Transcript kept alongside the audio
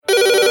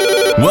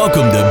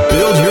Welcome to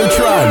Build Your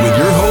Tribe with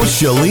your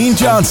host, Chalene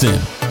Johnson.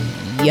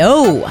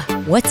 Yo,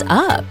 what's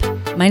up?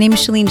 My name is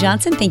Chalene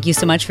Johnson. Thank you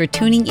so much for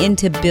tuning in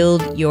to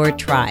Build Your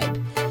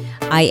Tribe.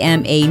 I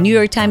am a New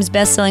York Times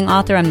bestselling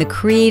author. I'm the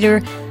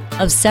creator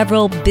of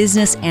several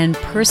business and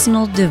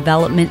personal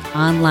development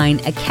online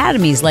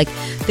academies like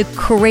the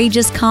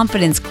Courageous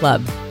Confidence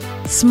Club,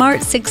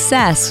 Smart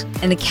Success,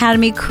 an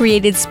academy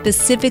created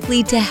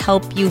specifically to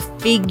help you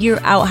figure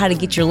out how to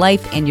get your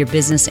life and your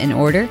business in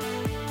order,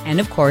 and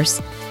of course,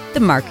 the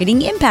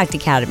Marketing Impact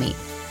Academy.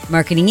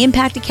 Marketing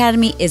Impact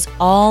Academy is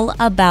all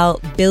about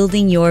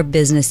building your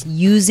business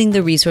using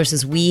the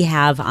resources we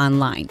have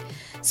online.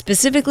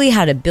 Specifically,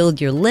 how to build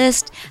your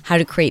list, how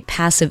to create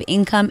passive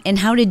income, and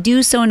how to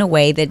do so in a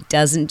way that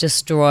doesn't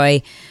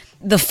destroy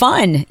the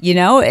fun.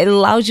 It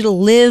allows you to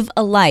live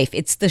a life.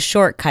 It's the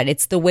shortcut.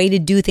 It's the way to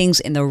do things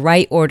in the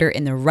right order,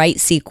 in the right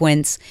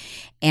sequence,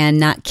 and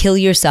not kill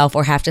yourself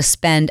or have to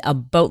spend a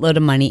boatload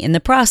of money in the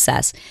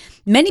process.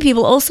 Many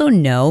people also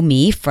know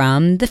me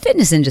from the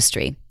fitness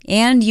industry,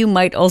 and you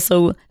might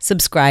also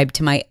subscribe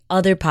to my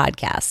other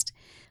podcast.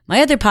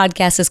 My other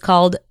podcast is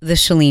called The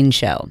Chalene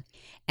Show,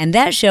 and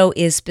that show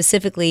is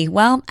specifically,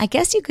 well, I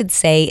guess you could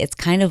say it's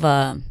kind of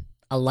a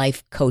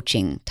life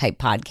coaching type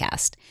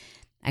podcast.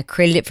 I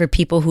created it for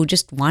people who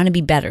just want to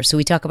be better. So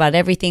we talk about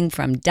everything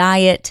from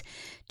diet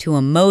to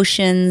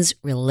emotions,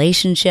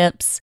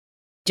 relationships,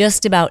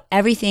 just about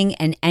everything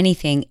and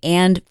anything.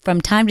 And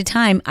from time to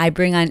time, I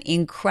bring on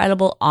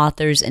incredible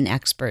authors and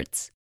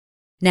experts.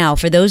 Now,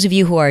 for those of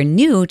you who are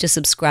new to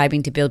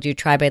subscribing to Build Your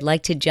Tribe, I'd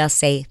like to just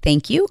say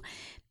thank you.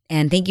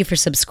 And thank you for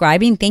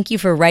subscribing. Thank you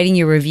for writing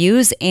your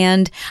reviews.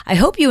 And I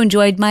hope you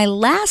enjoyed my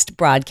last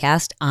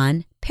broadcast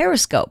on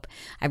Periscope.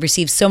 I've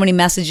received so many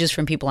messages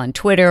from people on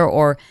Twitter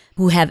or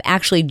who have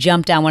actually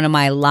jumped on one of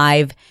my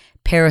live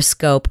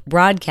Periscope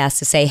broadcasts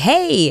to say,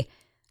 hey,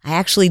 I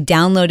actually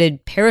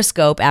downloaded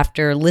Periscope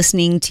after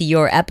listening to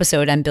your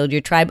episode on Build Your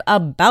Tribe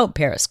about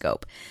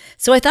Periscope.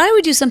 So I thought I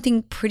would do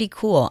something pretty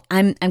cool.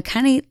 I'm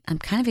kind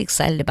of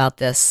excited about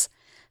this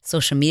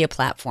social media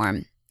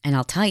platform, and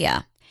I'll tell you,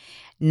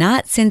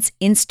 not since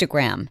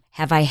Instagram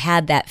have I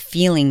had that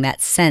feeling,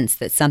 that sense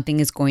that something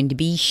is going to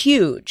be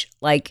huge,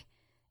 like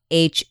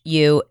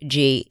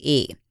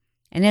Huge.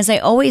 And as I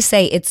always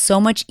say, it's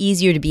so much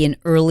easier to be an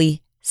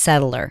early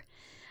settler.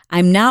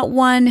 I'm not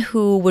one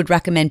who would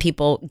recommend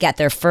people get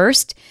there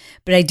first,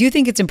 but I do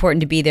think it's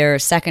important to be there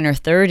second or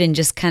third and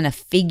just kind of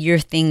figure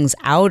things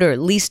out, or at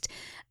least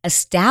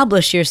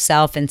establish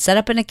yourself and set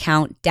up an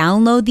account,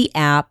 download the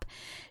app,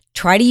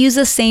 try to use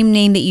the same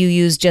name that you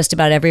use just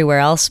about everywhere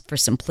else for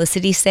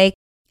simplicity's sake,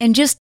 and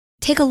just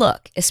take a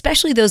look,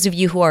 especially those of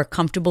you who are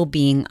comfortable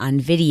being on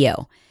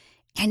video,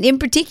 and in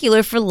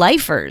particular for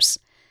lifers.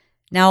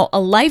 Now, a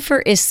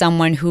lifer is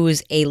someone who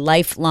is a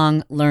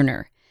lifelong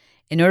learner.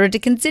 In order to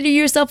consider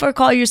yourself or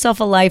call yourself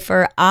a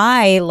lifer,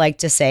 I like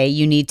to say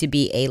you need to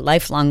be a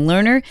lifelong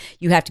learner.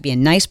 You have to be a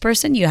nice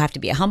person. You have to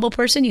be a humble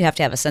person. You have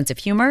to have a sense of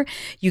humor.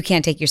 You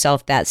can't take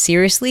yourself that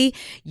seriously.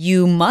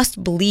 You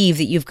must believe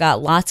that you've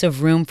got lots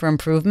of room for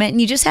improvement, and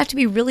you just have to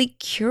be really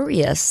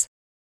curious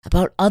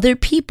about other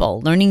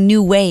people, learning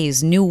new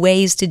ways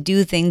to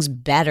do things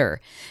better,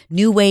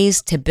 new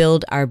ways to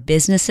build our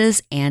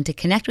businesses and to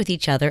connect with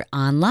each other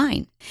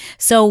online.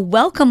 So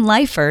welcome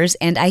lifers,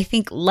 and I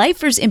think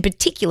lifers in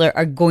particular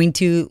are going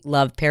to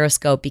love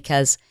Periscope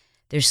because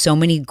there's so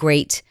many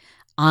great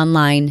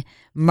online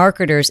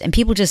marketers and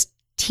people just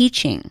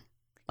teaching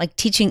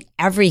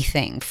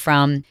everything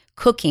from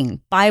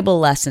cooking, Bible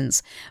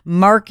lessons,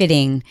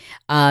 marketing,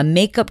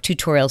 makeup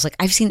tutorials. Like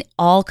I've seen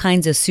all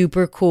kinds of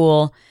super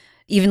cool,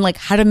 even like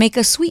how to make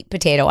a sweet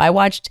potato. I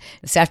watched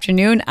this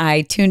afternoon,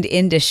 I tuned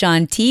into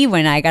Shaun T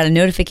when I got a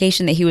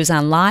notification that he was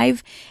on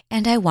live,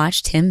 and I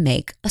watched him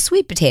make a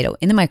sweet potato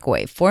in the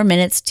microwave, 4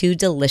 minutes to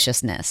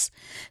deliciousness.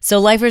 So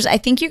lifers, I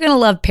think you're going to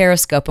love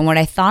Periscope. And what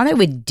I thought I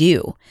would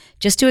do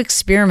just to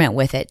experiment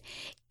with it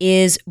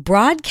is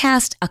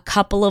broadcast a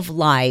couple of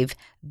live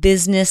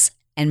business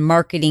and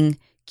marketing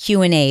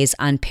Q&As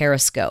on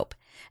Periscope.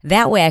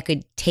 That way I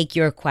could take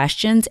your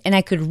questions and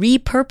I could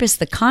repurpose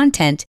the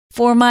content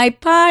for my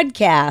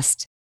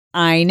podcast.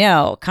 I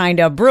know, kind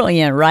of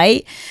brilliant,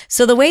 right?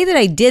 So the way that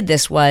I did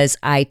this was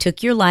I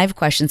took your live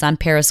questions on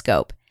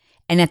Periscope,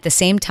 and at the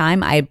same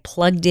time I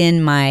plugged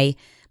in my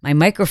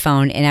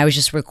microphone and I was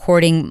just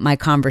recording my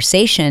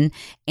conversation,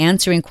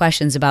 answering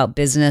questions about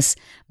business,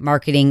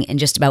 marketing, and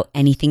just about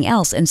anything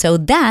else. And so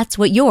that's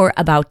what you're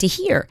about to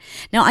hear.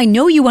 Now, I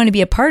know you want to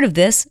be a part of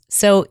this,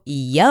 so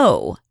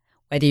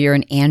whether you're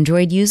an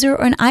Android user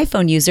or an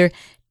iPhone user,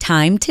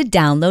 time to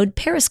download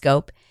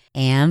Periscope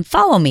and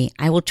follow me.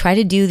 I will try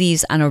to do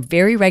these on a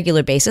very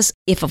regular basis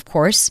if, of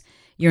course,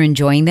 you're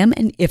enjoying them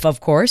and if, of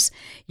course,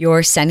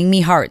 you're sending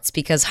me hearts,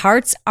 because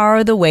hearts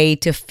are the way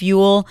to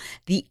fuel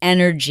the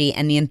energy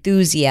and the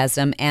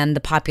enthusiasm and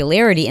the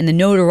popularity and the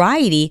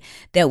notoriety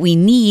that we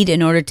need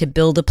in order to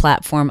build a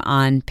platform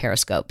on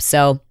Periscope.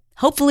 So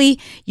hopefully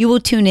you will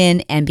tune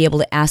in and be able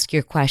to ask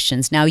your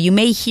questions. Now, you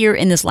may hear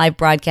in this live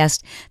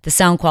broadcast, the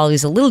sound quality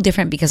is a little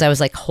different because I was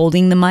like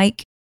holding the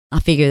mic I'll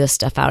figure this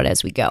stuff out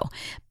as we go.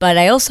 But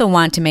I also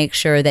want to make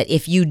sure that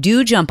if you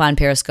do jump on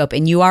Periscope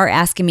and you are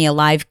asking me a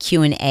live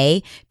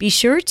Q&A, be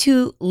sure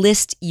to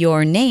list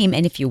your name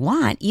and if you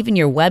want, even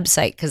your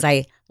website, because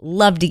I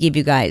love to give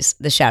you guys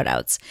the shout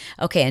outs.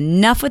 Okay,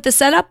 enough with the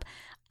setup.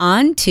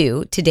 On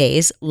to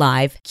today's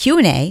live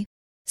Q&A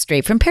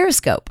straight from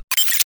Periscope.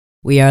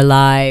 We are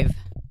live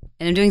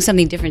and I'm doing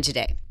something different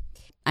today.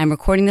 I'm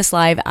recording this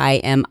live. I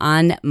am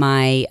on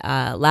my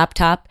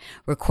laptop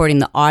recording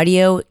the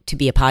audio to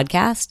be a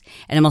podcast,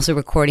 and I'm also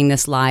recording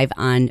this live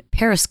on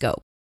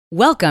Periscope.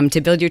 Welcome to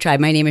Build Your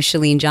Tribe. My name is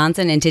Chalene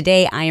Johnson, and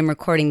today I am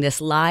recording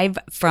this live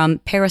from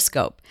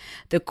Periscope.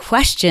 The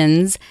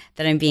questions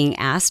that I'm being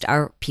asked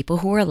are people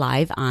who are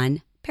live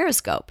on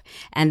Periscope.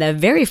 And the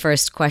very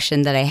first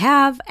question that I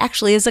have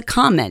actually is a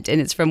comment,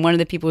 and it's from one of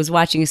the people who's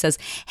watching who says,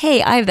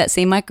 hey, I have that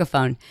same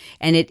microphone.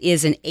 And it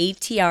is an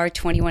ATR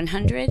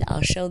 2100.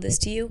 I'll show this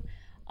to you.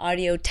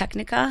 Audio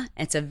Technica.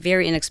 It's a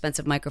very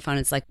inexpensive microphone.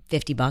 It's like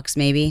 $50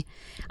 maybe.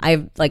 I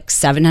have like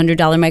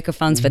 $700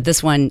 microphones, but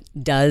this one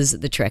does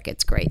the trick.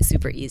 It's great.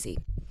 Super easy.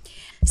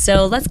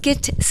 So let's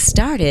get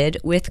started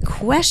with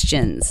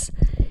questions.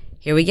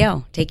 Here we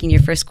go. Taking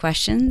your first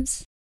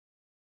questions.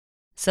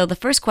 So the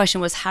first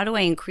question was, how do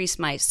I increase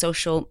my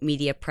social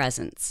media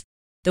presence?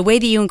 The way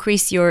that you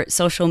increase your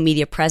social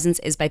media presence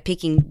is by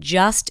picking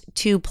just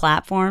 2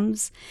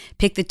 platforms.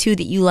 Pick the 2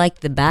 that you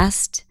like the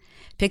best.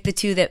 Pick the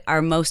 2 that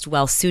are most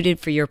well suited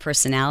for your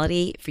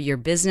personality, for your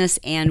business,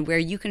 and where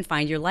you can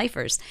find your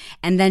lifers.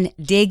 And then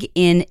dig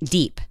in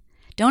deep.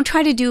 Don't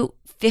try to do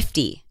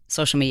 50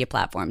 social media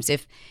platforms.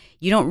 If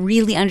you don't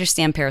really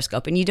understand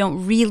Periscope and you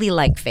don't really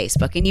like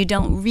Facebook and you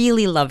don't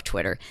really love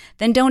Twitter,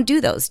 then don't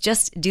do those.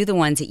 Just do the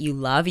ones that you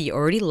love, you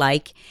already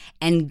like,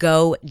 and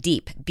go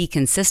deep. Be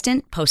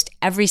consistent, post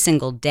every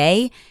single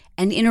day,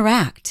 and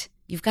interact.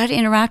 You've got to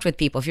interact with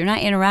people. If you're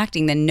not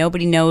interacting, then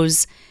nobody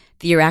knows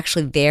that you're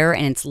actually there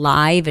and it's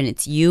live and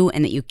it's you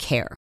and that you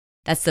care.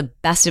 That's the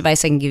best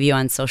advice I can give you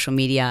on social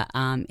media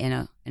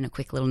in a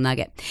quick little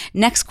nugget.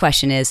 Next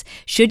question is,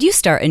 should you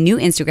start a new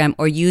Instagram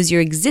or use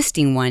your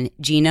existing one?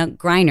 Gina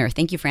Greiner.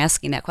 Thank you for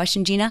asking that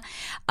question, Gina.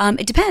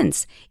 It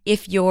depends.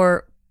 If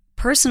your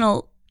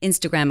personal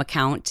Instagram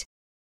account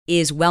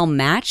is well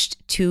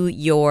matched to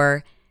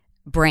your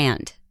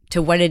brand,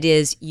 to what it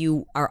is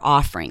you are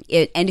offering,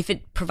 and if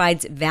it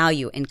provides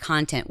value and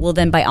content, well,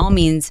 then by all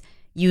means,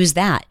 use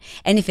that.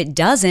 And if it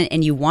doesn't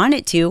and you want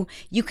it to,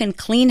 you can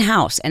clean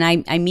house. And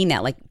I mean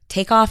that, like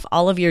take off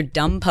all of your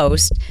dumb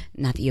posts.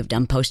 Not that you have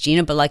dumb posts,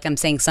 Gina, but like I'm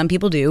saying, some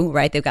people do,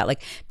 right? They've got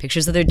like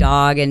pictures of their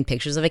dog and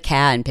pictures of a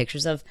cat and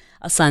pictures of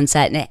a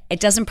sunset, and it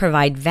doesn't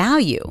provide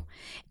value.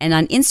 And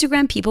on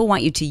Instagram, people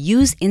want you to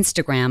use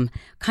Instagram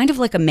kind of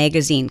like a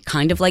magazine,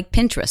 kind of like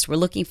Pinterest. We're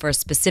looking for a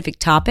specific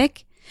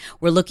topic.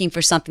 We're looking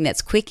for something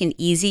that's quick and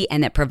easy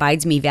and that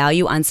provides me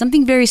value on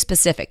something very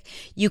specific.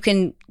 You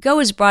can go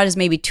as broad as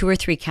maybe 2 or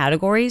 3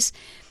 categories,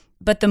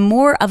 but the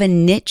more of a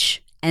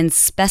niche and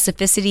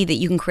specificity that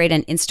you can create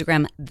on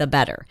Instagram, the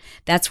better.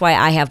 That's why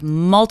I have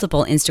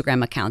multiple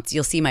Instagram accounts.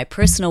 You'll see my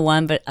personal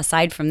one, but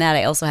aside from that,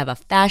 I also have a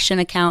fashion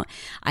account.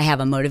 I have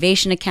a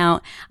motivation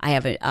account. I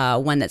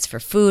have one that's for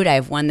food. I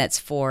have one that's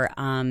for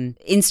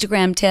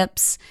Instagram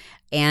tips.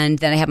 And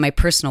then I have my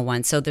personal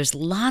one. So there's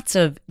lots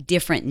of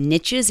different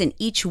niches, and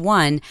each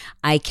one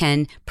I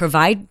can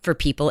provide for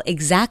people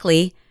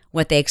exactly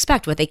what they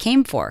expect, what they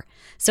came for.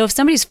 So if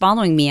somebody's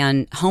following me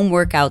on home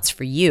workouts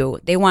for you,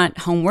 they want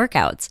home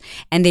workouts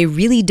and they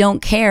really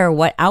don't care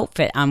what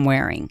outfit I'm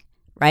wearing,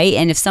 right?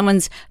 And if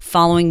someone's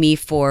following me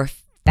for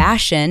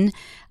fashion,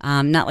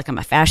 not like I'm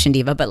a fashion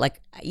diva, but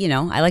like, you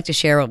know, I like to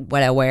share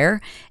what I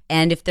wear.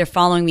 And if they're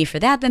following me for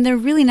that, then they're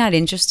really not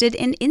interested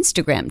in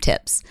Instagram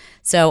tips.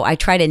 So I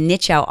try to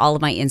niche out all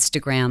of my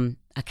Instagram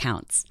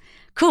accounts.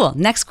 Cool.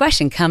 Next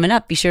question coming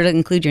up. Be sure to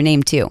include your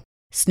name too.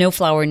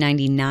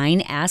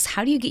 Snowflower99 asks,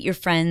 how do you get your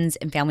friends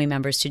and family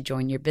members to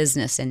join your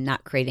business and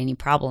not create any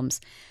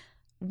problems?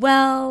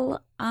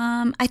 Well,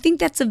 I think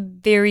that's a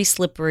very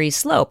slippery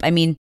slope. I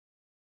mean,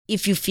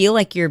 if you feel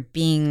like you're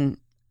being,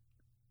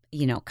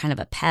 you know, kind of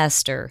a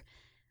pest or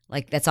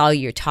like that's all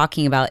you're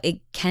talking about, it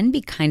can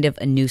be kind of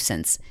a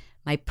nuisance.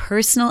 My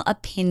personal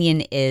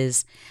opinion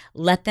is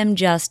let them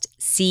just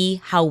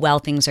see how well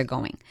things are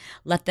going.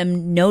 Let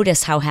them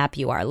notice how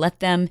happy you are. Let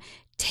them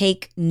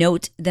take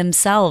note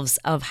themselves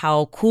of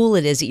how cool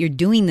it is that you're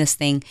doing this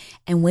thing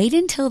and wait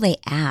until they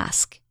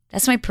ask.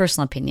 That's my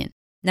personal opinion.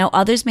 Now,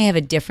 others may have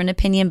a different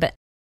opinion, but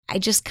I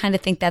just kind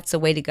of think that's the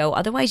way to go.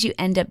 Otherwise, you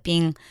end up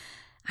being,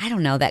 I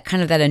don't know, that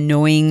kind of that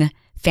annoying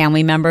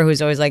family member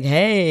who's always like,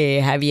 hey,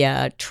 have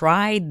you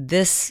tried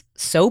this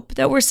soap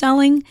that we're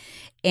selling?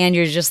 And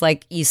you're just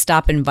like, you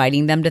stop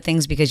inviting them to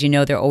things because you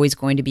know they're always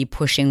going to be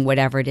pushing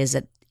whatever it is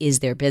that is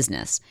their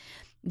business.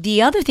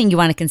 The other thing you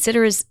want to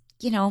consider is,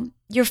 you know,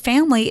 your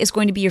family is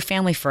going to be your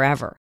family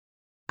forever.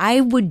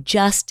 I would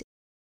just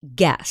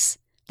guess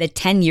that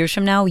 10 years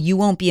from now, you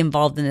won't be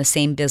involved in the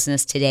same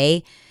business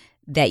today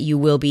that you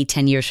will be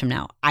 10 years from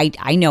now.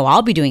 I know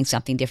I'll be doing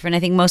something different. I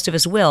think most of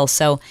us will.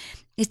 So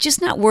It's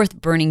just not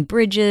worth burning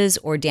bridges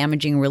or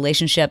damaging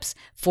relationships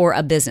for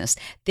a business.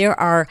 There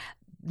are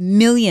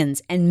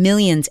millions and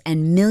millions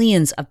and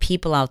millions of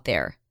people out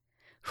there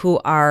who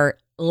are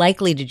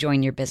likely to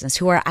join your business,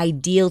 who are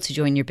ideal to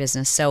join your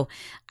business. So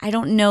I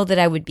don't know that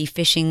I would be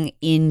fishing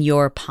in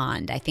your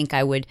pond. I think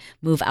I would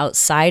move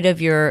outside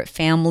of your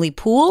family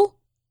pool,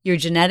 your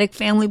genetic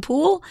family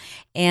pool,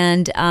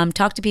 and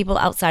talk to people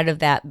outside of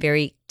that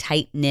very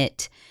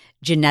tight-knit,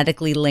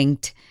 genetically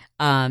linked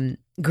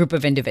group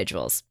of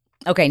individuals.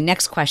 Okay,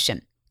 next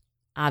question.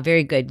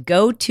 Very good.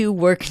 Go to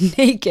work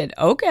naked.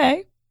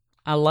 Okay.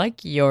 I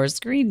like your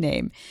screen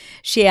name.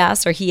 She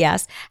asks, or he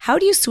asks, how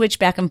do you switch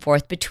back and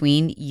forth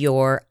between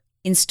your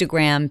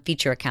Instagram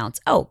feature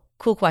accounts? Oh,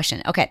 cool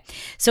question. Okay.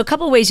 So a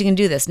couple of ways you can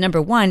do this.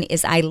 Number one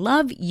is I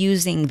love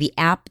using the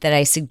app that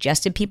I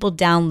suggested people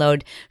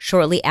download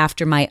shortly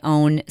after my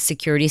own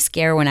security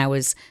scare when I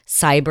was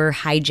cyber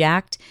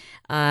hijacked.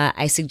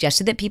 I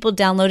suggested that people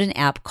download an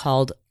app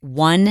called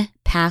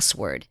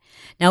 1Password.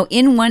 Now,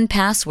 in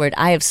 1Password,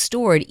 I have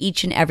stored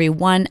each and every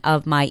one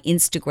of my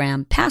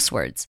Instagram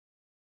passwords.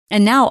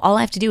 And now all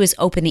I have to do is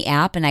open the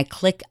app and I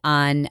click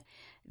on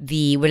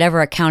the whatever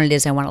account it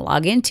is I want to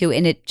log into,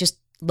 and it just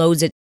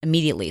loads it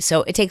immediately.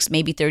 So it takes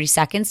maybe 30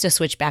 seconds to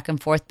switch back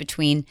and forth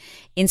between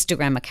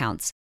Instagram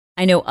accounts.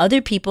 I know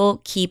other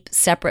people keep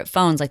separate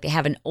phones, like they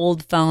have an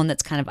old phone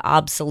that's kind of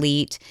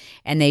obsolete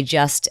and they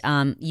just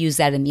use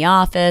that in the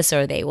office,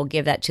 or they will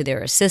give that to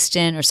their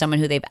assistant or someone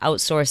who they've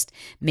outsourced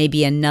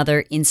maybe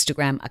another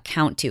Instagram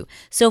account to.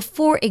 So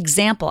for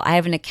example, I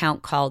have an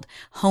account called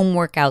Home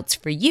Workouts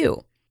for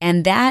You.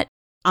 And that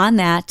on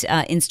that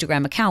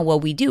Instagram account,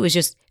 what we do is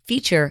just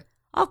feature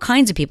all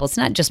kinds of people. It's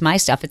not just my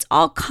stuff. It's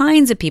all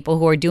kinds of people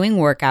who are doing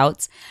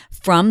workouts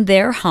from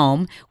their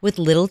home with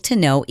little to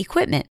no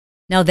equipment.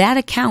 Now, that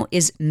account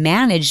is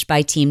managed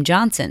by Team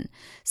Johnson.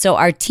 So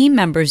our team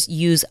members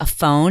use a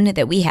phone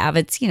that we have.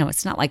 It's,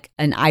 it's not like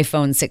an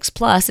iPhone 6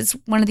 Plus. It's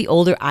one of the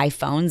older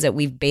iPhones that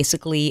we've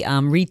basically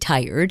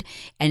retired,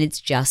 and it's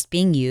just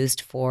being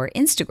used for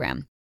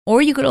Instagram.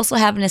 Or you could also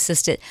have an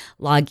assistant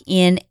log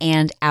in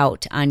and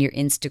out on your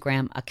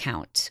Instagram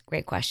account.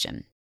 Great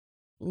question.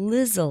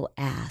 Lizzle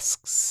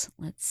asks,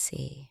 let's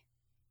see.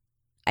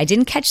 I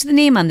didn't catch the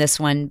name on this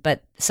one,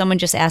 but someone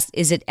just asked,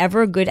 is it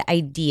ever a good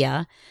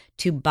idea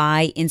to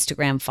buy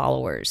Instagram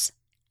followers?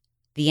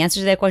 The answer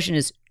to that question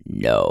is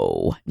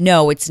no.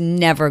 No, it's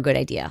never a good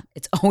idea.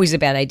 It's always a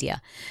bad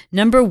idea.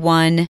 Number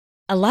one,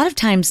 a lot of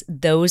times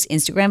those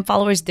Instagram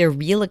followers, they're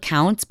real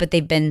accounts, but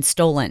they've been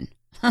stolen.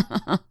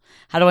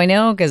 How do I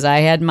know? Because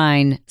I had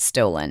mine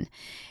stolen.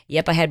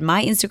 Yep, I had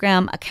my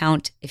Instagram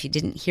account. If you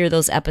didn't hear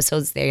those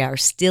episodes, they are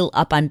still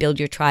up on Build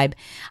Your Tribe.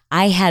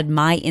 I had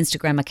my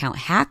Instagram account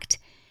hacked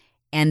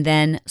and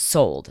then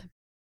sold.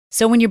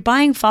 So when you're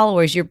buying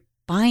followers, you're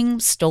buying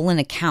stolen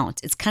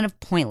accounts. It's kind of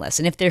pointless.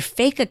 And if they're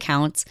fake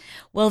accounts,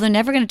 well, they're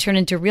never going to turn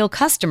into real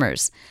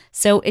customers.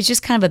 So it's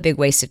just kind of a big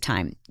waste of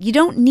time. You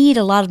don't need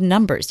a lot of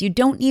numbers. You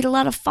don't need a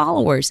lot of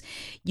followers.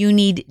 You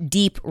need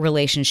deep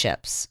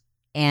relationships.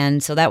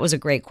 And so that was a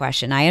great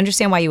question. I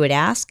understand why you would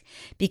ask,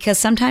 because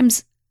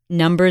sometimes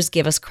numbers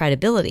give us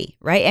credibility,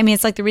 right? I mean,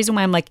 it's like the reason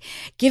why I'm like,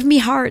 give me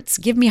hearts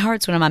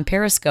when I'm on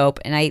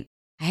Periscope. And I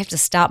have to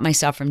stop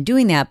myself from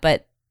doing that.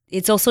 But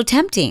it's also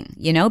tempting,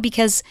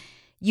 because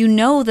you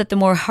know that the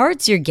more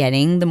hearts you're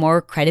getting, the more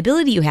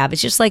credibility you have.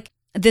 It's just like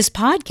this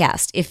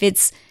podcast. If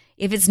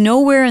it's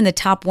nowhere in the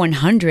top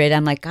 100,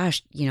 I'm like,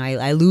 gosh,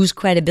 I lose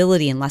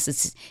credibility unless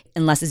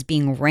it's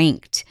being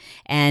ranked.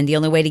 And the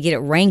only way to get it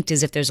ranked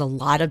is if there's a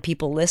lot of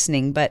people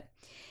listening. But,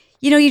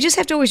 you just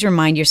have to always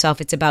remind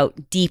yourself it's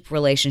about deep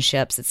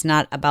relationships. It's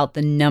not about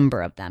the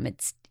number of them.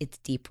 It's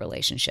deep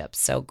relationships.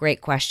 So great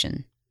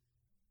question.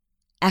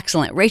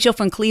 Excellent. Rachel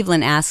from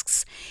Cleveland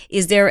asks,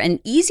 is there an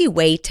easy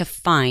way to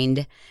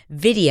find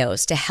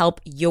videos to help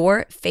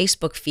your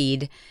Facebook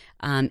feed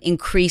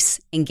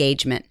increase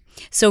engagement?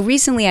 So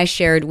recently I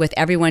shared with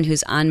everyone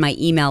who's on my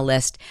email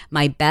list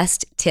my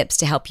best tips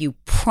to help you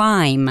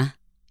prime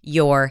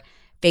your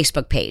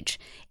Facebook page.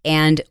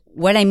 And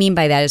what I mean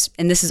by that is,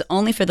 and this is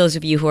only for those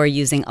of you who are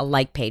using a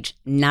like page,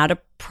 not a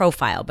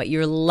profile, but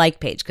your like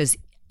page, because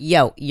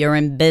you're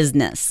in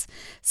business.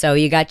 So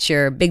you got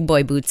your big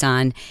boy boots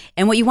on.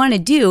 And what you want to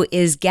do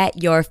is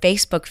get your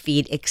Facebook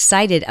feed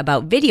excited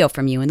about video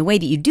from you. And the way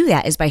that you do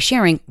that is by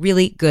sharing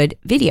really good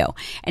video.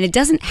 And it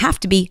doesn't have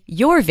to be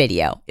your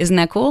video. Isn't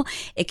that cool?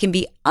 It can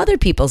be other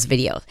people's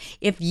videos.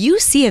 If you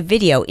see a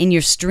video in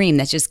your stream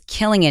that's just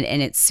killing it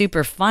and it's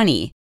super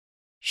funny,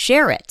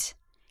 share it.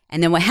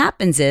 And then what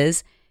happens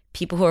is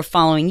people who are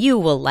following you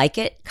will like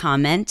it,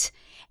 comment,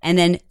 and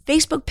then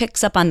Facebook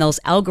picks up on those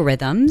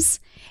algorithms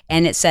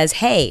and it says,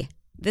 hey,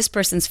 this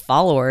person's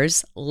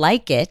followers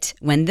like it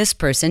when this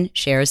person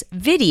shares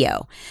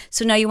video.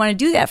 So now you want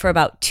to do that for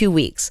about 2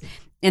 weeks.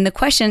 And the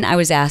question I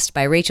was asked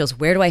by Rachel is,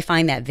 where do I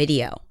find that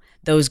video?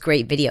 those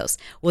great videos?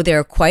 Well, there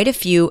are quite a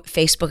few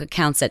Facebook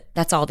accounts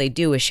that's all they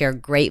do is share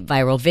great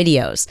viral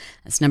videos.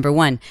 That's number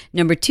one.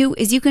 Number two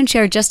is you can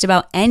share just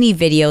about any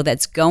video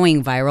that's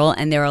going viral,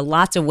 and there are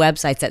lots of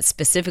websites that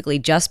specifically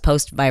just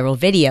post viral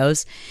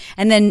videos.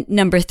 And then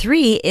number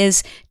three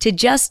is to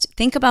just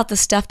think about the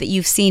stuff that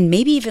you've seen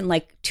maybe even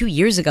like 2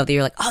 years ago that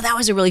you're like, oh, that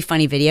was a really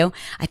funny video.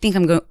 I think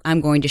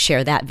I'm going to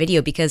share that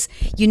video because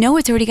you know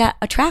it's already got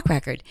a track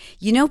record.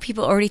 You know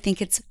people already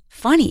think it's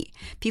funny.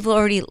 People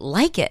already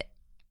like it,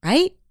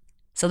 right?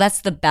 So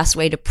that's the best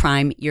way to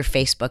prime your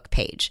Facebook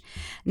page.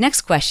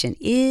 Next question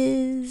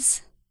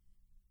is...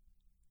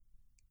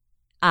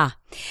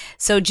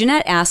 So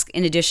Jeanette asked,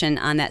 in addition,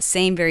 on that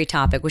same very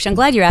topic, which I'm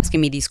glad you're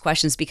asking me these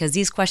questions because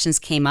these questions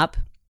came up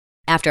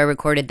after I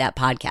recorded that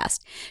podcast.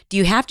 Do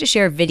you have to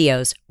share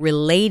videos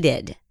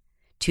related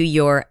to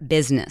your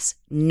business?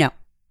 No.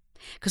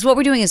 Because what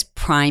we're doing is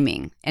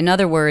priming. In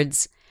other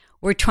words,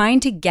 we're trying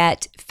to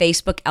get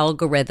Facebook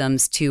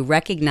algorithms to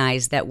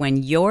recognize that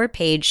when your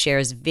page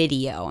shares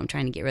video, I'm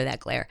trying to get rid of that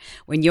glare.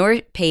 When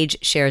your page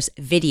shares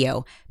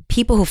video,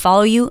 people who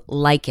follow you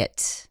like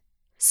it.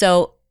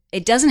 So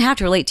it doesn't have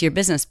to relate to your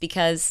business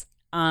because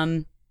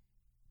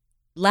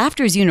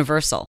laughter is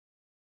universal.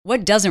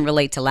 What doesn't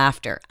relate to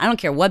laughter? I don't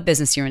care what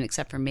business you're in,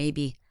 except for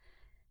maybe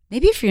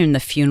if you're in the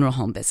funeral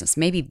home business,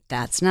 maybe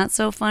that's not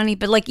so funny.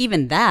 But like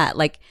even that,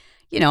 like,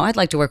 you know, I'd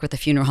like to work with a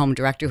funeral home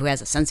director who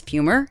has a sense of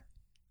humor,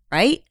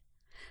 right?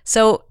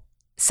 So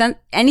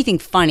anything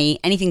funny,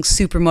 anything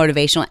super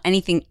motivational,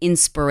 anything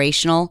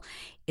inspirational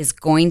is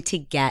going to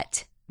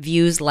get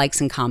views, likes,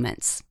 and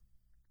comments.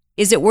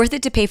 Is it worth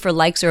it to pay for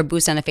likes or a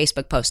boost on a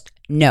Facebook post?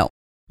 No.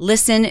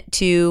 Listen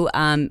to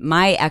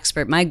my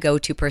expert, my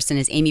go-to person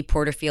is Amy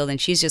Porterfield,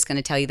 and she's just going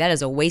to tell you that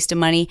is a waste of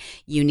money.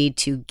 You need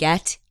to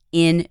get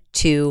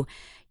into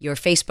your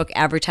Facebook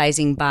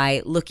advertising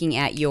by looking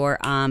at your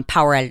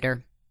Power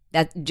Editor.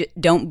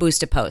 Don't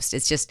boost a post.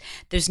 It's just,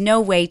 there's no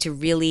way to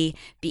really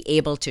be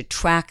able to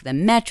track the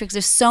metrics.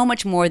 There's so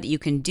much more that you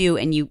can do,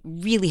 and you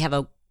really have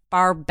a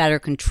far better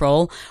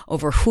control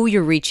over who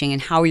you're reaching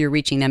and how you're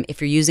reaching them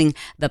if you're using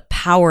the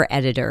Power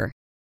Editor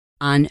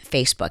on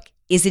Facebook.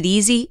 Is it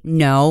easy?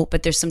 No,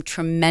 but there's some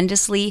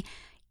tremendously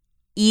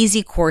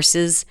easy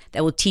courses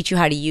that will teach you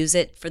how to use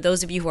it. For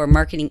those of you who are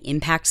marketing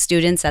impact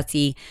students, that's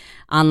the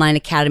online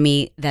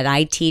academy that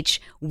I teach.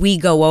 We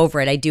go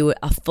over it. I do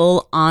a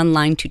full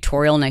online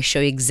tutorial and I show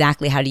you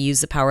exactly how to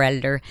use the Power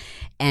Editor,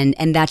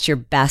 and that's your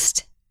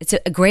best. It's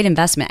a great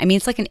investment. I mean,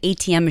 it's like an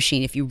ATM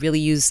machine if you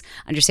really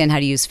understand how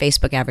to use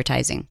Facebook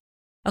advertising.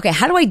 Okay,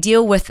 how do I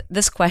deal with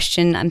this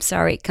question? I'm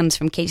sorry, it comes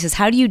from Kate. She says,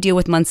 how do you deal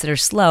with months that are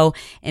slow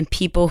and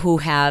people who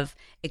have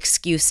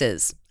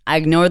excuses? I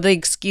ignore the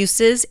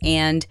excuses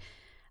and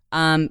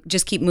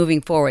just keep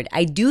moving forward.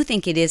 I do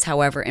think it is,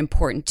 however,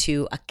 important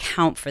to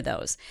account for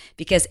those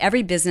because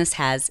every business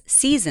has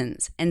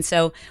seasons. And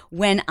so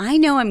when I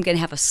know I'm going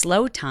to have a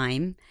slow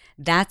time,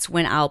 that's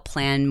when I'll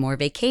plan more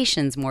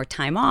vacations, more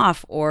time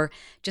off, or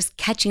just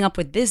catching up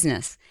with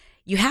business.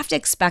 You have to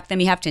expect them.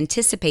 You have to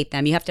anticipate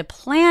them. You have to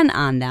plan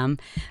on them.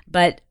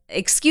 But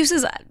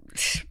excuses,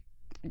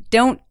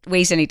 don't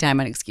waste any time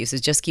on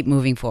excuses. Just keep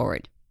moving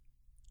forward.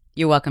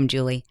 You're welcome,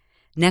 Julie.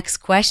 Next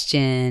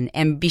question.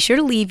 And be sure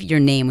to leave your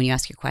name when you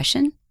ask your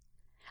question.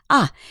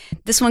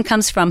 This one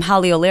comes from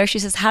Holly O'Leary. She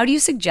says, how do you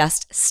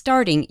suggest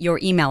starting your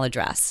email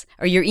address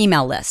or your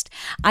email list?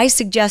 I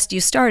suggest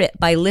you start it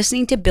by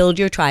listening to Build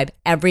Your Tribe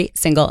every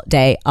single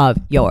day of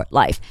your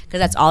life, because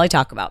that's all I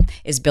talk about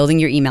is building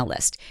your email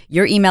list.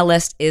 Your email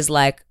list is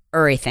like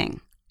everything.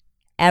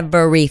 I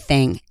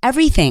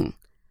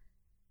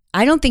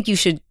don't think you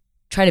should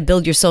try to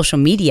build your social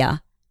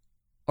media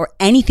or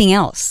anything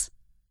else,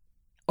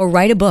 or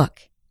write a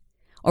book,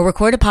 or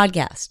record a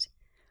podcast,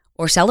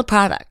 or sell a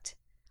product,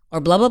 or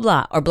blah, blah,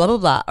 blah, or blah, blah,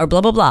 blah, or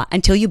blah, blah, blah,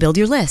 until you build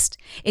your list.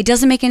 It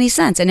doesn't make any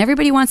sense. And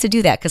everybody wants to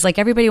do that because like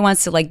everybody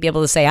wants to like be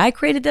able to say, I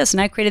created this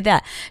and I created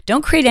that.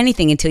 Don't create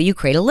anything until you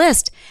create a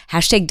list.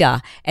 #duh.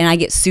 And I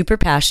get super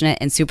passionate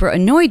and super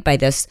annoyed by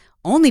this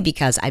only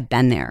because I've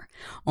been there,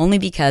 only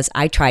because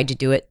I tried to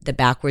do it the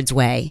backwards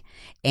way.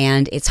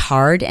 And it's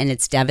hard and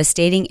it's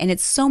devastating. And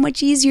it's so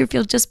much easier if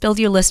you'll just build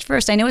your list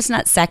first. I know it's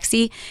not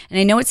sexy and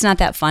I know it's not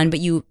that fun, but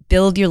you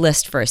build your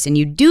list first. And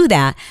you do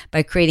that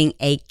by creating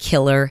a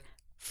killer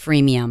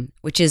freemium,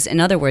 which is, in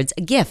other words,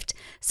 a gift,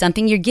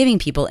 something you're giving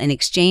people in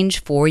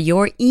exchange for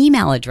your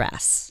email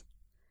address.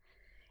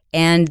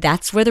 And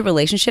that's where the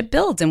relationship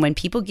builds. And when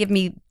people give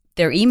me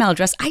their email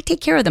address, I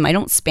take care of them. I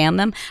don't spam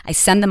them. I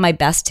send them my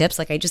best tips.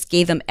 Like I just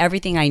gave them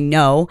everything I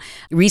know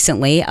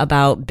recently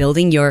about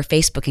building your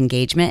Facebook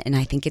engagement. And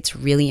I think it's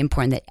really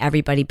important that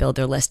everybody build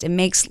their list. It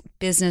makes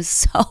business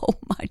so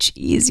much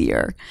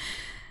easier.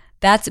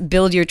 That's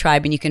Build Your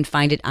Tribe, and you can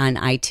find it on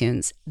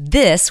iTunes.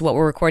 This, what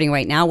we're recording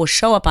right now, will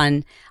show up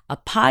on a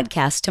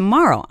podcast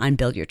tomorrow on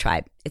Build Your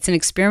Tribe. It's an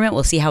experiment.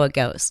 We'll see how it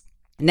goes.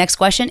 Next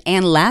question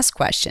and last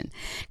question,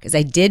 because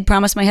I did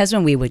promise my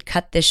husband we would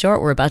cut this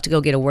short. We're about to go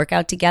get a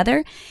workout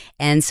together.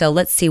 And so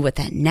let's see what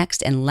that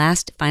next and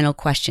last final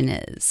question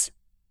is.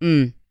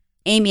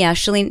 Amy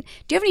asks, Chalene,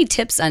 do you have any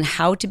tips on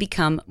how to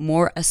become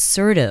more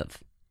assertive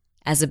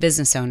as a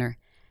business owner?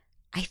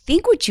 I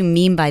think what you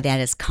mean by that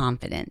is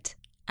confident.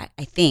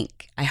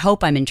 I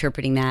hope I'm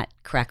interpreting that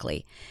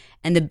correctly.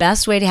 And the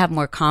best way to have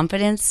more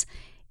confidence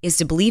is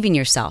to believe in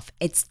yourself.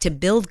 It's to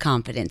build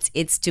confidence.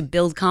 It's to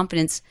build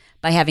confidence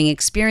by having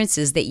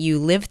experiences that you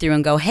live through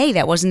and go, hey,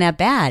 that wasn't that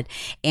bad.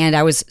 And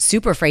I was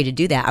super afraid to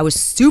do that. I was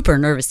super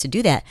nervous to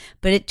do that,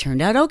 but it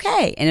turned out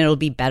okay. And it'll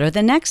be better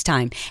the next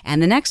time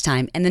and the next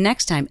time and the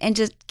next time. And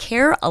just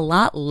care a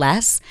lot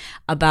less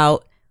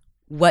about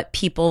what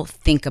people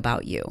think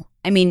about you.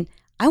 I mean,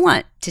 I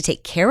want to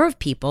take care of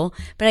people,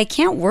 but I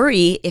can't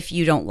worry if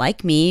you don't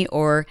like me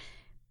or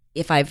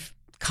if I've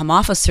come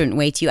off a certain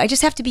way to you. I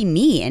just have to be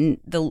me. And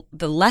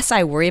the less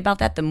I worry about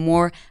that, the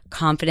more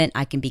confident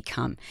I can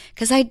become.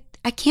 Because I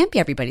can't be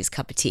everybody's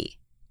cup of tea.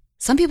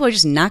 Some people are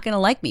just not going to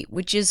like me,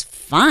 which is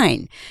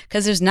fine.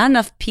 Because there's not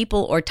enough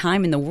people or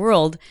time in the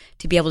world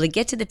to be able to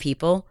get to the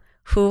people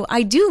who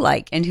I do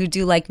like and who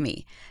do like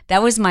me.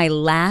 That was my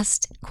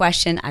last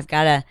question. I've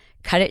got to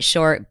cut it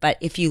short. But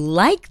if you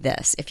like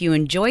this, if you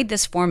enjoyed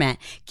this format,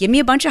 give me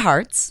a bunch of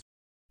hearts.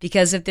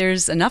 Because if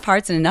there's enough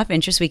hearts and enough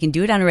interest, we can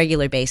do it on a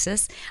regular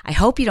basis. I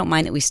hope you don't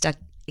mind that we stuck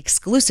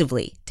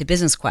exclusively to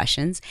business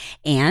questions.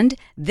 And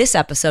this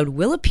episode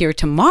will appear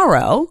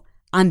tomorrow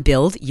on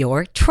Build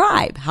Your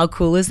Tribe. How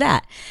cool is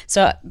that?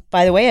 So,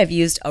 by the way, I've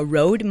used a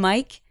Rode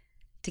mic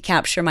to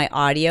capture my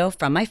audio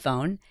from my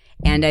phone.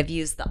 And I've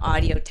used the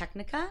Audio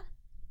Technica.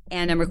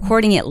 And I'm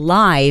recording it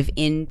live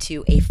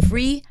into a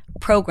free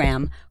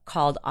program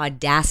called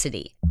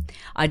Audacity.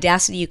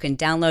 Audacity you can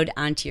download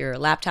onto your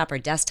laptop or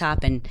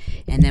desktop, and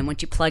then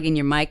once you plug in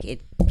your mic,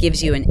 it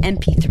gives you an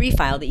MP3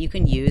 file that you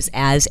can use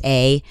as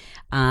a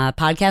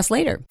podcast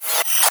later.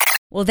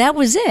 Well, that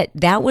was it.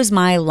 That was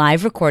my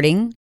live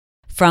recording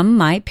from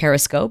my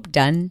Periscope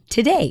done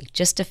today,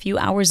 just a few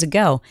hours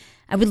ago.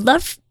 I would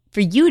love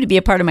for you to be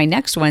a part of my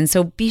next one,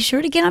 so be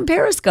sure to get on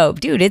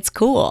Periscope. Dude, it's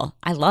cool.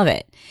 I love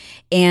it.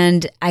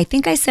 And I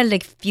think I said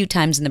it a few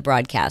times in the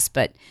broadcast,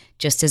 but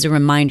just as a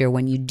reminder,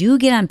 when you do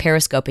get on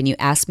Periscope and you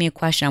ask me a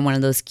question on one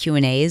of those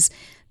Q&As,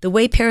 the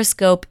way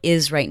Periscope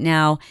is right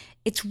now,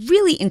 it's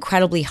really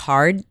incredibly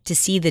hard to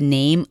see the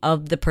name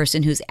of the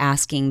person who's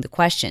asking the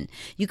question.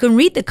 You can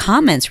read the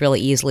comments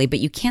really easily, but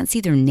you can't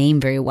see their name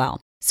very well.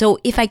 So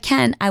if I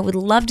can, I would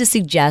love to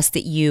suggest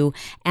that you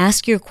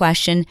ask your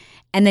question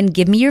and then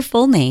give me your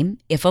full name,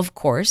 if of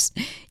course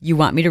you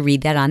want me to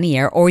read that on the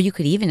air, or you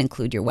could even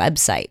include your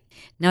website.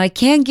 Now, I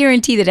can't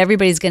guarantee that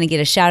everybody's going to get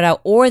a shout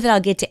out or that I'll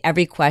get to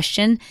every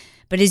question,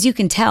 but as you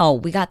can tell,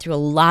 we got through a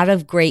lot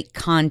of great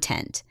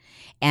content.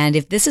 And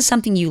if this is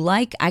something you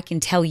like, I can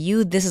tell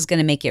you this is going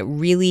to make it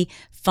really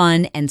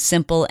fun and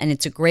simple, and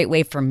it's a great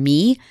way for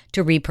me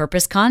to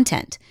repurpose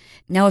content.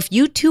 Now, if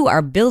you too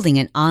are building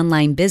an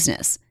online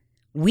business,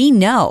 we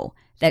know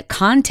that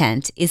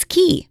content is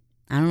key.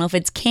 I don't know if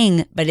it's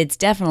king, but it's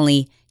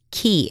definitely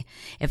key.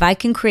 If I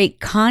can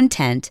create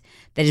content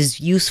that is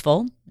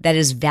useful, that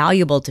is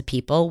valuable to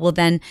people, well,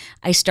 then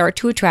I start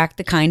to attract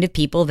the kind of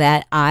people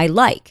that I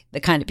like, the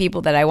kind of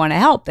people that I want to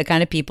help, the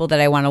kind of people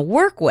that I want to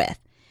work with.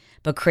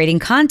 But creating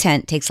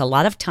content takes a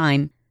lot of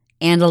time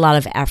and a lot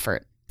of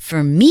effort.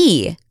 For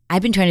me,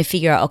 I've been trying to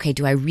figure out, okay,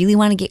 do I really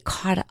want to get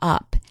caught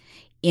up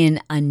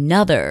in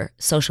another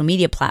social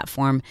media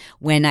platform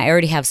when I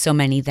already have so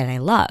many that I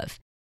love?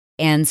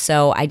 And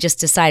so I just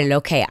decided,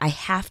 okay, I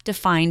have to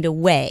find a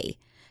way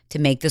to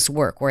make this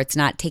work where it's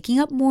not taking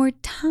up more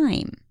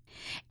time.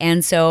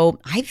 And so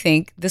I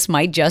think this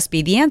might just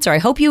be the answer. I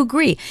hope you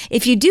agree.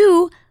 If you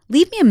do,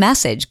 leave me a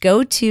message.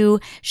 Go to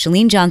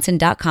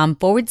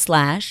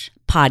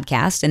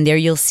chalenejohnson.com/podcast, and there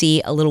you'll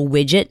see a little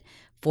widget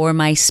for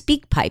my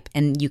SpeakPipe,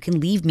 and you can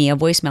leave me a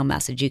voicemail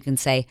message. You can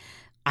say,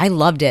 I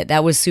loved it.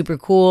 That was super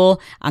cool.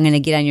 I'm going to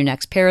get on your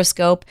next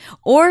Periscope.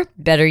 Or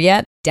better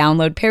yet,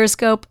 download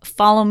Periscope,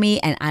 follow me,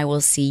 and I will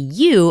see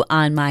you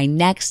on my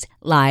next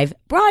live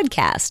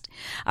broadcast.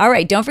 All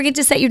right, don't forget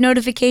to set your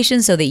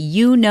notifications so that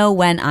you know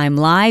when I'm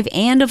live.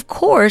 And of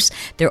course,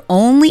 they're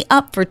only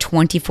up for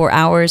 24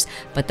 hours,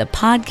 but the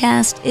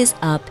podcast is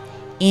up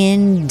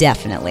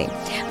indefinitely.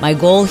 My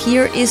goal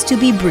here is to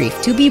be brief,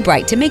 to be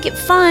bright, to make it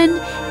fun,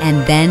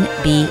 and then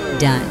be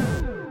done.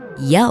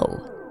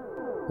 Yo,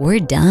 we're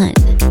done.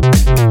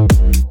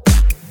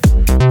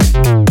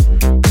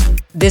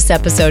 This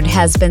episode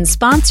has been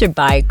sponsored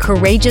by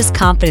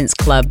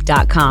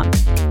CourageousConfidenceClub.com.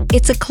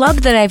 It's a club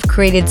that I've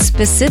created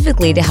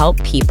specifically to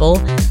help people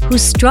who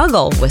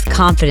struggle with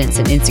confidence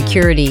and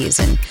insecurities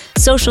and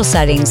social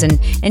settings and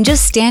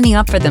just standing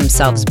up for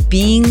themselves,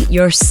 being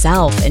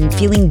yourself and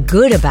feeling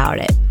good about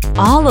it.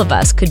 All of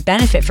us could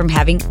benefit from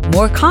having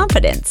more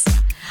confidence.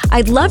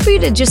 I'd love for you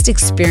to just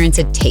experience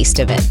a taste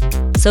of it.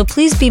 So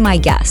please be my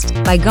guest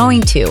by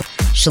going to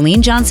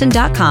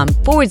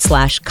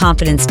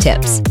chalenejohnson.com/confidence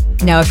tips.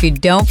 Now, if you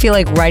don't feel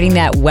like writing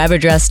that web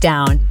address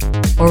down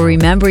or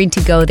remembering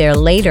to go there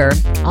later,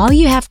 all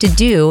you have to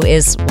do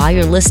is, while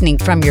you're listening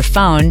from your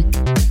phone,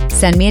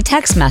 send me a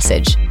text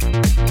message.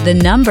 The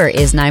number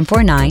is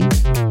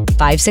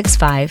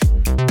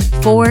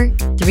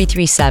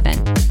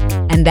 949-565-4337.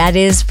 and that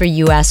is for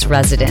US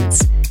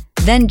residents.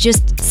 Then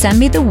just send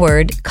me the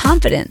word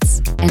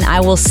confidence, and I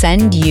will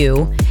send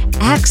you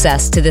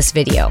access to this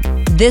video.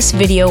 This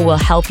video will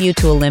help you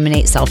to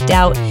eliminate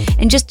self-doubt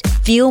and just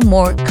feel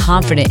more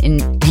confident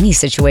in any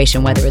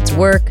situation, whether it's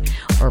work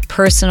or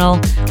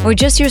personal or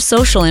just your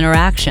social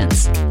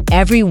interactions.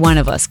 Every one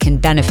of us can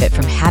benefit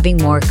from having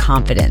more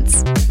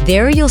confidence.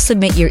 There you'll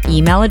submit your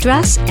email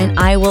address, and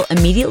I will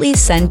immediately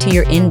send to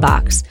your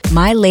inbox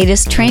my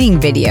latest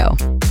training video,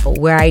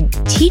 where I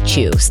teach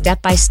you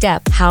step by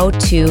step how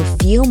to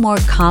feel more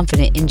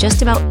confident in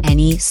just about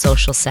any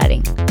social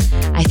setting.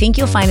 I think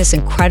you'll find this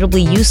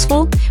incredibly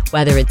useful,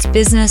 whether it's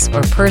business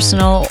or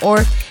personal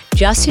or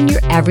just in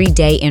your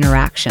everyday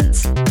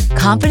interactions.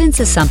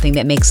 Confidence is something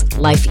that makes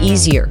life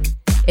easier.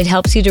 It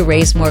helps you to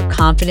raise more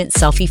confident,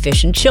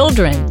 self-efficient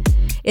children.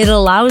 It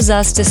allows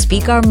us to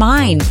speak our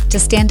mind, to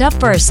stand up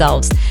for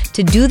ourselves,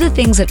 to do the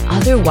things that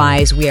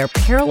otherwise we are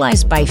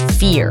paralyzed by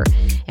fear,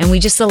 and we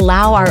just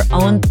allow our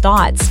own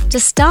thoughts to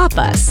stop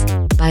us.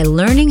 By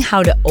learning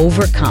how to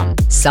overcome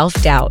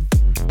self-doubt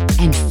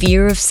and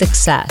fear of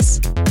success,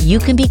 you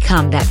can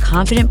become that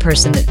confident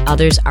person that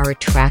others are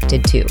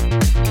attracted to.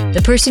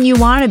 The person you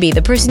want to be,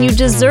 the person you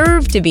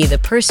deserve to be, the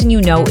person you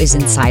know is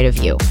inside of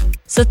you.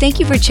 So thank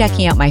you for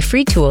checking out my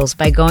free tools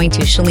by going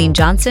to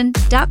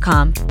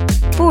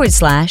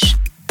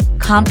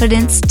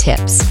ChaleneJohnson.com/confidence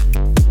tips.